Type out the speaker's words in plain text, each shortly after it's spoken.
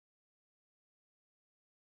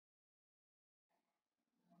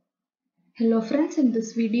Hello friends, in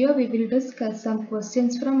this video we will discuss some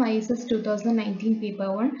questions from ISS 2019 paper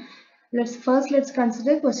 1. Let's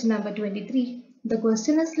consider question number 23. The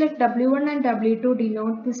question is, let W1 and W2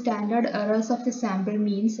 denote the standard errors of the sample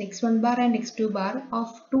means x1 bar and x2 bar of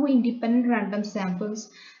two independent random samples.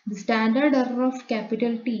 The standard error of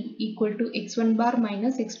capital T equal to x1 bar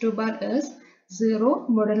minus x2 bar is 0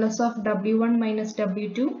 modulus of W1 minus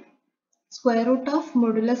W2 square root of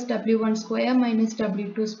modulus W1 square minus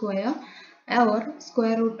W2 square or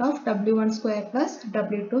square root of W1 square plus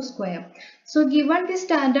W2 square. So given the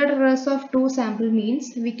standard errors of two sample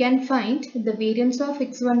means, we can find the variance of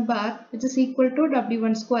x1 bar which is equal to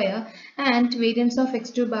W1 square and variance of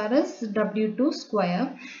x2 bar is W2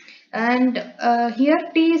 square. And here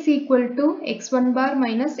T is equal to x1 bar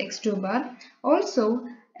minus x2 bar. Also,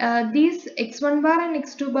 these x1 bar and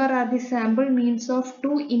x2 bar are the sample means of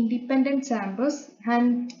two independent samples,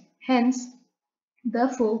 and hence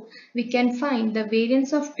therefore we can find the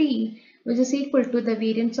variance of T which is equal to the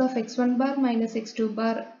variance of x1 bar minus x2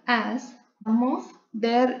 bar as sum of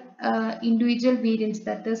their individual variance,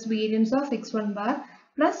 that is variance of x1 bar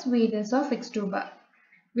plus variance of x2 bar,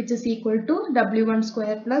 which is equal to W1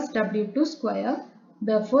 square plus W2 square.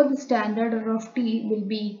 Therefore, the standard error of T will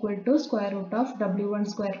be equal to square root of W1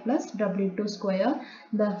 square plus W2 square.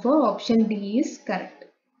 Therefore, option D is correct.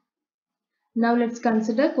 Now let's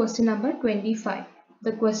consider question number 25.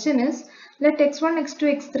 The question is, let x1,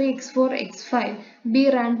 x2, x3, x4, x5 be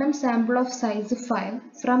a random sample of size 5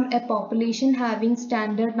 from a population having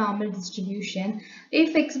standard normal distribution.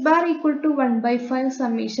 If x bar equal to 1 by 5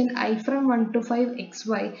 summation I from 1 to 5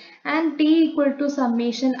 xy and t equal to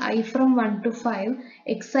summation I from 1 to 5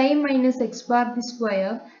 xi minus x bar the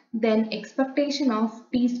square, then expectation of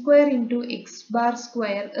t square into x bar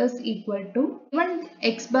square is equal to, given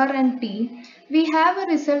x bar and t, we have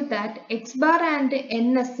a result that x bar and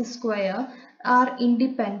ns square are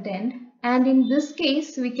independent, and in this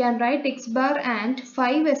case we can write x bar and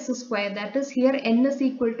 5s square, that is here n is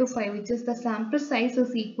equal to 5, which is the sample size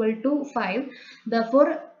is equal to 5.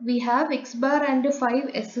 Therefore we have x bar and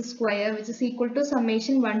 5s square which is equal to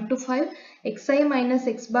summation 1 to 5 xi minus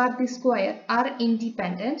x bar the square are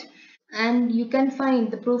independent, and you can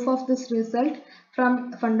find the proof of this result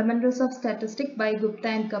from Fundamentals of Statistics by Gupta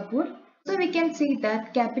and Kapoor. So we can see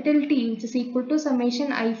that capital T which is equal to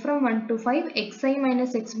summation I from 1 to 5 xi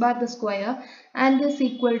minus x bar the square and is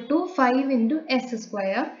equal to 5 into s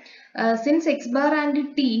square. Since x bar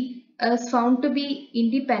and t is found to be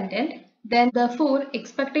independent, then therefore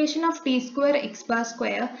expectation of t square x bar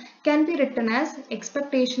square can be written as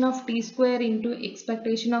expectation of t square into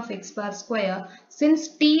expectation of x bar square, since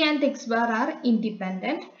t and x bar are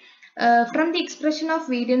independent. From the expression of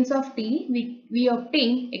variance of t, we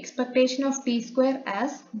obtain expectation of t square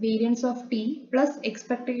as variance of t plus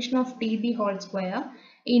expectation of t the whole square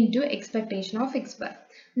into expectation of x bar.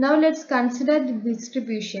 Now let's consider the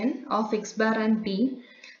distribution of x bar and t.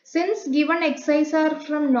 Since given xi's are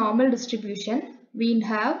from normal distribution, we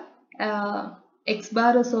have x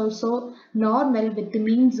bar is also normal with the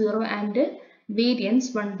mean 0 and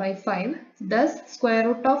variance 1 by 5. Thus, square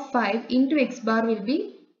root of 5 into x bar will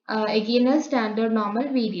be again a standard normal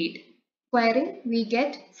variate. Squaring, we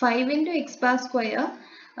get 5 into x bar square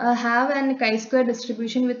have an chi-square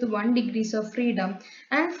distribution with 1 degrees of freedom,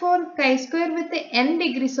 and for chi-square with the n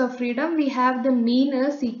degrees of freedom we have the mean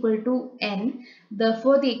is equal to n.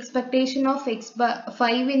 Therefore the expectation of x bar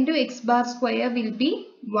 5 into x bar square will be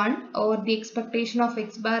 1, or the expectation of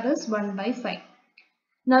x bar is 1 by 5.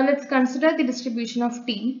 Now let's consider the distribution of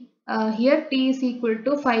t. Here t is equal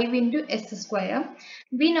to 5 into s square.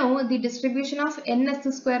 We know the distribution of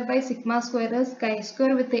ns square by sigma square is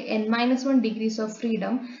chi-square with the n minus 1 degrees of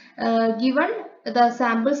freedom. Given the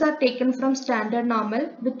samples are taken from standard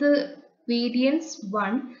normal with the variance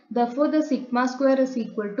 1, therefore the sigma square is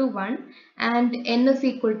equal to 1 and n is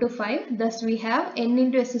equal to 5. Thus we have n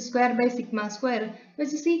into s square by sigma square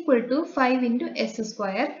which is equal to 5 into s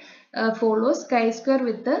square. Follows chi-square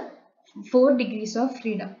with the 4 degrees of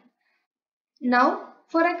freedom. Now,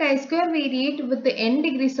 for a chi-square variate with the n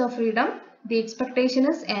degrees of freedom, the expectation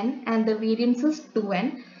is n and the variance is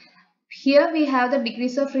 2n. Here we have the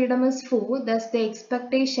degrees of freedom is 4, thus the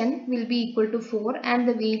expectation will be equal to 4 and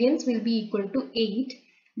the variance will be equal to 8.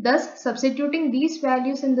 Thus, substituting these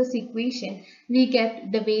values in this equation, we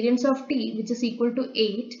get the variance of t which is equal to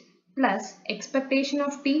 8 plus expectation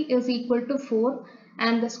of t is equal to 4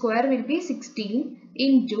 and the square will be 16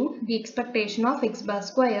 into the expectation of x bar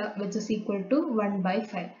square which is equal to 1 by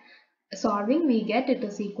 5. Solving, we get it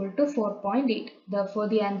is equal to 4.8. Therefore,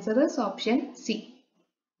 the answer is option C.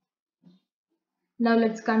 Now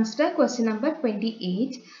let's consider question number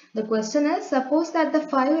 28. The question is, suppose that the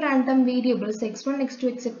 5 random variables x1,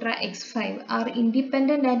 x2, etc. x5 are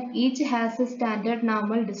independent and each has a standard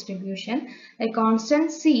normal distribution. A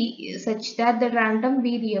constant c is such that the random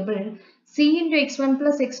variable c into x1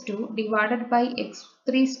 plus x2 divided by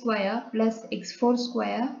x3 square plus x4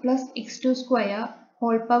 square plus x2 square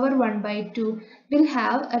whole power 1 by 2 will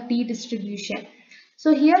have a t distribution.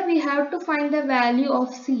 So here we have to find the value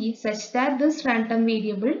of c such that this random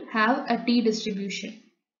variable have a t distribution.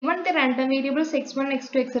 Given the random variables x1,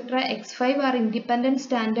 x2, etc. x5 are independent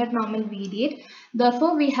standard normal variate.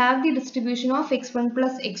 Therefore, we have the distribution of x1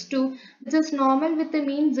 plus x2 which is normal with the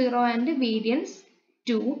mean 0 and variance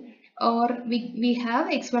 2, or we have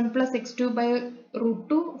x1 plus x2 by root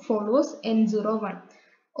 2 follows n01.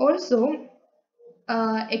 Also,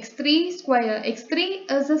 x3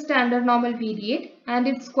 is a standard normal variate and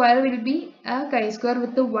its square will be a chi-square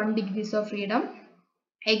with the 1 degrees of freedom.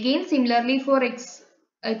 Again similarly for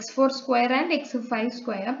x4 square and x5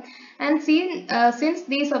 square, and since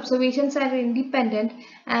these observations are independent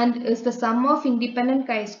and is the sum of independent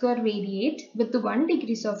chi-square variate with 1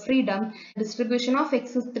 degrees of freedom, distribution of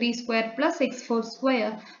x3 square plus x4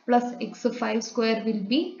 square plus x5 square will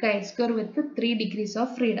be chi-square with 3 degrees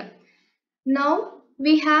of freedom. Now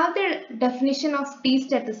we have the definition of t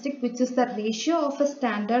statistic, which is the ratio of a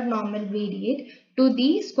standard normal variate to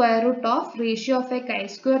the square root of ratio of a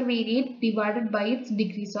chi-square variate divided by its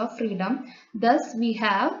degrees of freedom. Thus we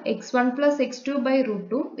have x1 plus x2 by root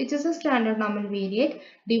 2, which is a standard normal variate,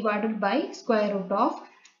 divided by square root of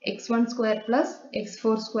x1 square plus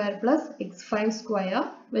x4 square plus x5 square,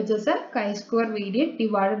 which is a chi-square variate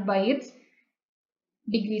divided by its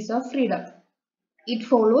degrees of freedom. It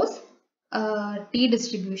follows t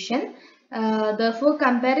distribution. Therefore,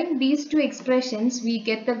 comparing these two expressions, we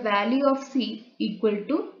get the value of c equal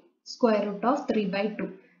to square root of 3 by 2.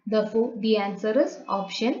 Therefore, the answer is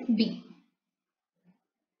option B.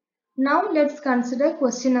 Now, let's consider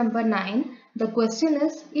question number 9. The question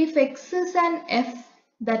is, if x is an f,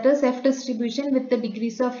 that is f distribution with the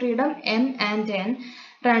degrees of freedom m and n,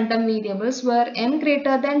 random variables where m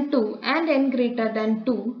greater than 2 and n greater than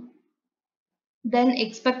 2, then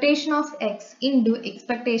expectation of x into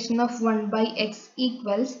expectation of 1 by x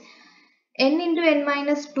equals n into n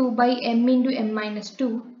minus 2 by m into m minus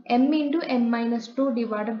 2, m into m minus 2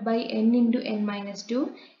 divided by n into n minus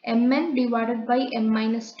 2, mn divided by m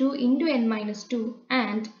minus 2 into n minus 2,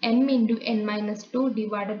 and m into n minus 2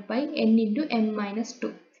 divided by n into m minus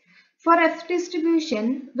 2. For f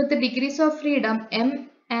distribution with the degrees of freedom m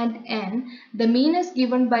and n, the mean is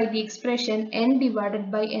given by the expression n divided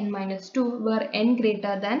by n minus 2 where n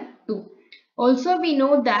greater than 2. Also we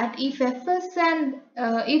know that if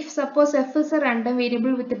suppose f is a random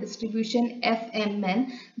variable with the distribution fmn,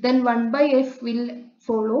 then 1 by f will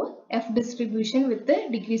follow f distribution with the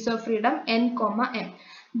degrees of freedom n comma m.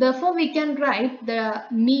 Therefore we can write the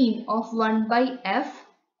mean of 1 by f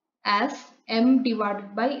as m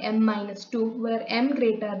divided by m minus 2 where m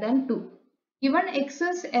greater than 2. Given x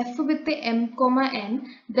is f with the m comma n,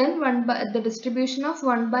 then the distribution of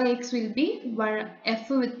 1 by x will be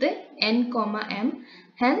f with the n comma m.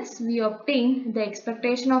 Hence we obtain the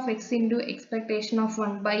expectation of x into expectation of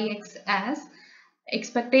 1 by x as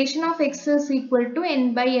expectation of x is equal to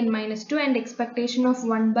n by n minus 2 and expectation of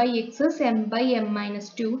 1 by x is m by m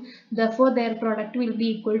minus 2. Therefore, their product will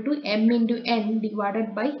be equal to m into n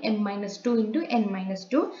divided by m minus 2 into n minus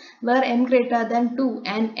 2, where m greater than 2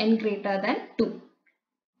 and n greater than 2.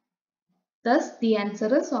 Thus, the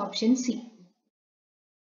answer is option C.